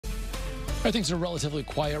Things are relatively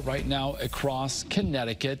quiet right now across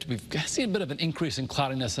Connecticut. We've seen a bit of an increase in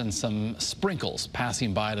cloudiness and some sprinkles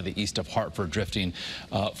passing by to the east of Hartford, drifting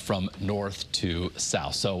from north to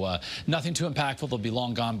south. So nothing too impactful. They'll be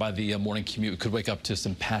long gone by the morning commute. We could wake up to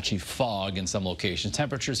some patchy fog in some locations.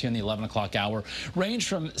 Temperatures here in the 11 o'clock hour range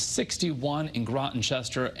from 61 in Groton,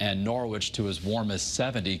 Chester, and Norwich to as warm as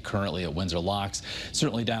 70 currently at Windsor Locks.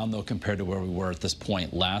 Certainly down, though, compared to where we were at this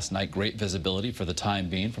point last night. Great visibility for the time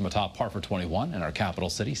being from atop Hartford 21 in our capital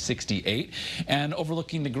city, 68. And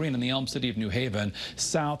overlooking the green in the Elm City of New Haven,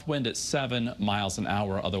 south wind at 7 miles an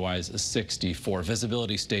hour, otherwise 64.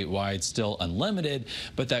 Visibility statewide still unlimited,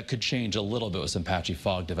 but that could change a little bit with some patchy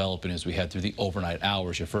fog developing as we head through the overnight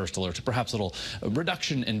hours. Your first alert to perhaps a little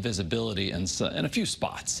reduction in visibility in a few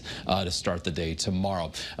spots to start the day tomorrow.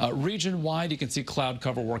 Region-wide, you can see cloud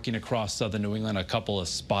cover working across southern New England. A couple of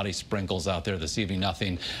spotty sprinkles out there this evening.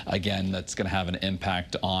 Nothing, again, that's going to have an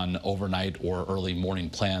impact on overnight or early morning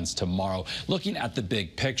plans tomorrow. Looking at the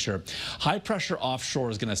big picture, high pressure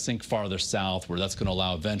offshore is going to sink farther south, where that's going to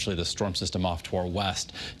allow eventually the storm system off to our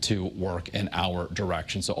west to work in our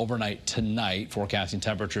direction. So overnight tonight, forecasting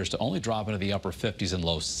temperatures to only drop into the upper 50s and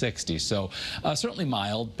low 60s. So certainly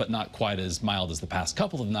mild, but not quite as mild as the past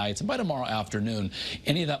couple of nights. And by tomorrow afternoon,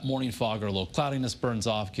 any of that morning fog or low cloudiness burns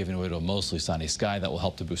off, giving way to a mostly sunny sky. That will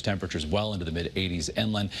help to boost temperatures well into the mid 80s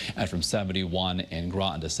inland, and from 71 in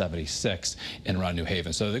Groton to 76 in around New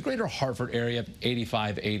Haven. So the greater Hartford area,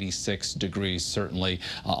 85, 86 degrees certainly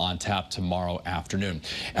on tap tomorrow afternoon.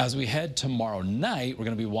 As we head tomorrow night, we're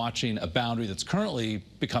going to be watching a boundary that's currently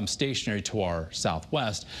become stationary to our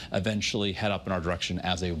southwest, eventually head up in our direction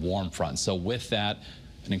as a warm front. So with that,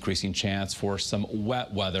 an increasing chance for some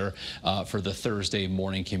wet weather for the Thursday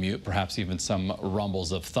morning commute, perhaps even some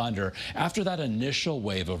rumbles of thunder. After that initial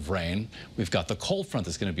wave of rain, we've got the cold front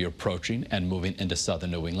that's going to be approaching and moving into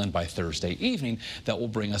southern New England by Thursday evening. That will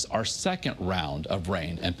bring us our second round of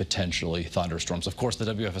rain and potentially thunderstorms. Of course, the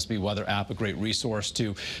WFSB weather app, a great resource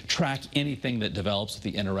to track anything that develops with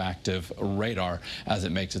the interactive radar as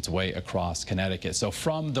it makes its way across Connecticut. So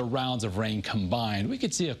from the rounds of rain combined, we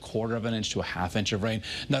could see a 1/4 of an inch to a 1/2 inch of rain.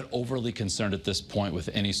 Not overly concerned at this point with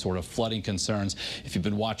any sort of flooding concerns. If you've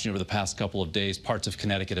been watching over the past couple of days, parts of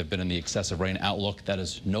Connecticut have been in the excessive rain outlook. That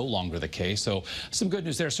is no longer the case. So some good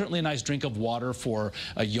news there. Certainly a nice drink of water for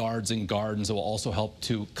yards and gardens. It will also help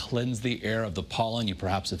to cleanse the air of the pollen. You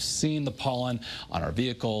perhaps have seen the pollen on our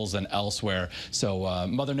vehicles and elsewhere. So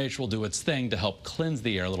Mother Nature will do its thing to help cleanse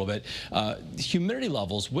the air a little bit. Humidity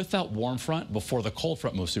levels with that warm front before the cold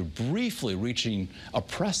front moves through, briefly reaching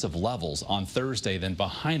oppressive levels on Thursday, then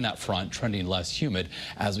behind that front trending less humid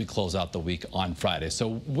as we close out the week on Friday.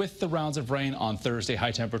 So with the rounds of rain on Thursday, high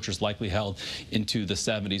temperatures likely held into the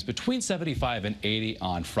 70s, between 75 and 80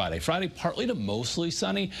 on Friday. Friday partly to mostly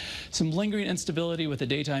sunny. Some lingering instability with the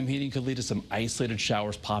daytime heating could lead to some isolated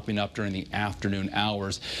showers popping up during the afternoon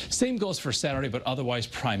hours. Same goes for Saturday, but otherwise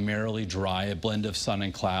primarily dry. A blend of sun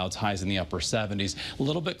and clouds, highs in the upper 70s. A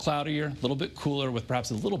little bit cloudier, a little bit cooler, with perhaps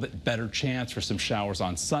a little bit better chance for some showers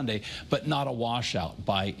on Sunday, but not a washout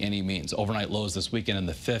by any means. Overnight lows this weekend in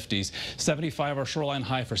the 50s. 75 our shoreline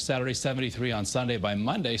high for Saturday, 73 on Sunday. By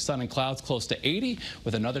Monday, sun and clouds close to 80,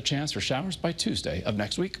 with another chance for showers by Tuesday of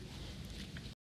next week.